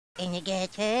In the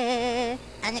gutter,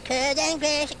 on the cold and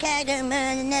gray Chicago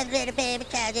moon, another little baby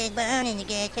child is born in the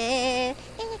gutter,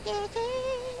 in the gutter.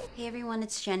 Hey everyone,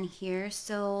 it's Jen here.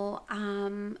 So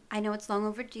I know it's long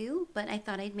overdue, but I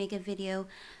thought I'd make a video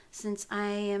since I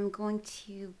am going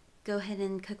to go ahead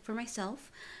and cook for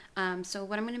myself. So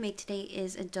what I'm going to make today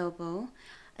is adobo.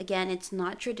 Again, it's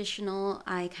not traditional.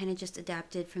 I kind of just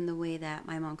adapted from the way that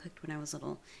my mom cooked when I was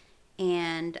little.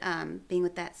 And being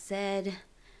with that said,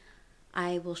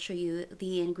 I will show you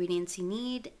the ingredients you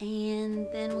need and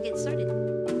then we'll get started.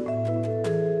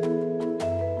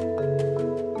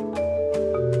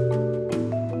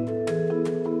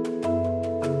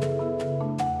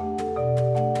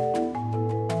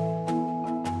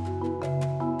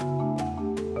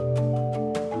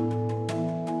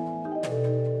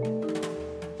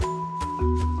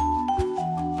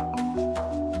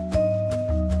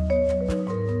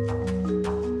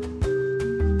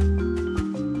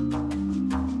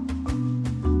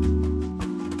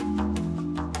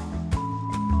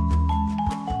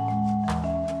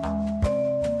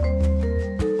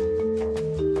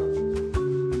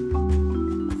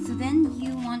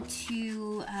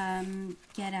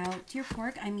 Get out your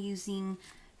pork. I'm using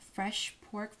fresh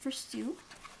pork for stew,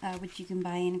 which you can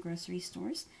buy in grocery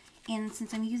stores. And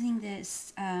since I'm using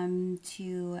this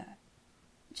to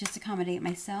just accommodate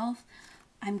myself,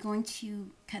 I'm going to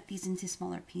cut these into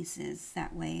smaller pieces.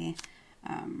 That way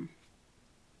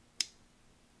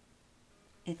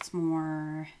it's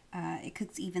more, it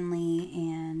cooks evenly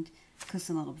and cooks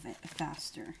a little bit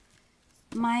faster.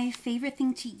 My favorite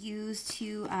thing to use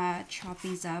to chop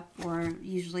these up, or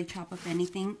usually chop up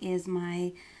anything, is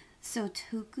my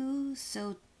sotaku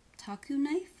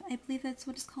knife. I believe that's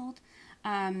what it's called.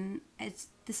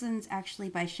 This one's actually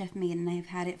by Chef Made, and I've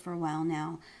had it for a while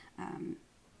now.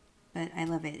 But I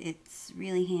love it. It's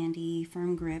really handy,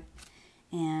 firm grip,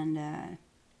 and I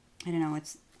don't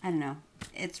know.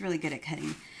 It's really good at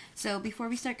cutting. So before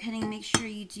we start cutting, make sure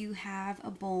you do have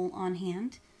a bowl on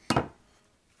hand.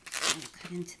 I'll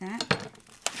cut into that.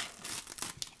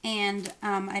 And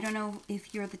I don't know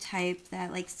if you're the type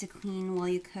that likes to clean while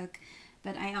you cook,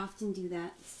 but I often do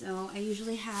that. So I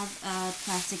usually have a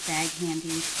plastic bag handy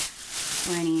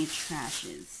for any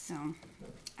trashes. So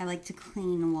I like to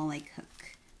clean while I cook.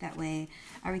 That way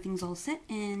everything's all set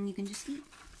and you can just eat.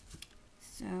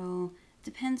 So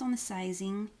depends on the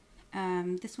sizing.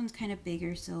 This one's kind of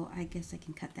bigger, so I guess I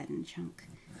can cut that in a chunk.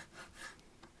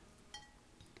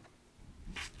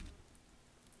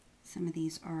 Some of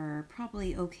these are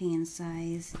probably okay in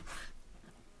size.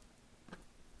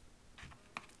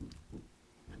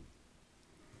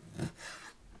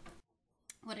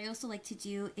 What I also like to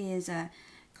do is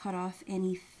cut off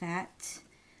any fat.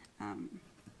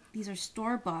 These are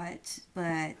store-bought,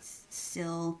 but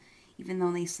still, even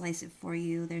though they slice it for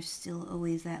you, there's still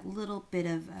always that little bit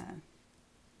of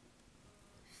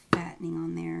fattening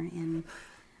on there, and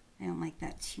I don't like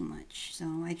that too much.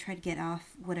 So I try to get off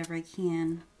whatever I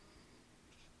can.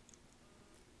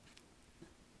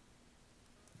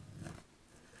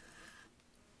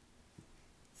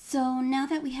 So now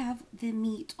that we have the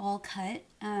meat all cut,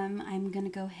 I'm going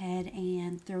to go ahead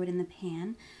and throw it in the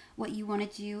pan. What you want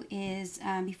to do is,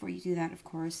 before you do that, of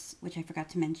course, which I forgot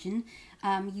to mention,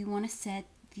 you want to set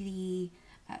the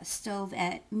stove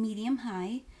at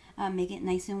medium-high. Make it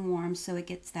nice and warm so it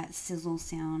gets that sizzle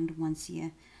sound once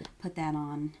you put that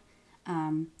on.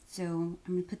 So I'm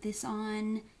going to put this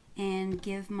on and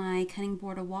give my cutting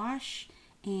board a wash,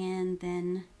 and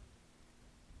then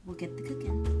we'll get the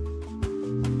cooking.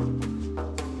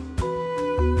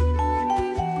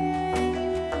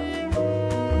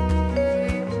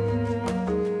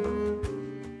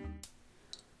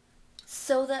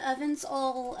 So the oven's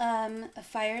all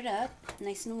fired up,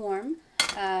 nice and warm.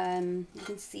 You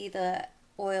can see the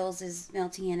oils is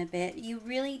melting in a bit. You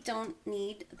really don't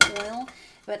need the oil,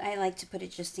 but I like to put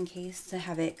it just in case to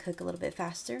have it cook a little bit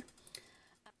faster.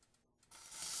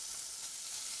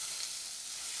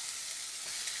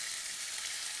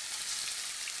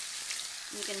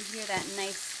 You can hear that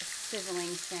nice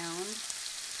sizzling sound.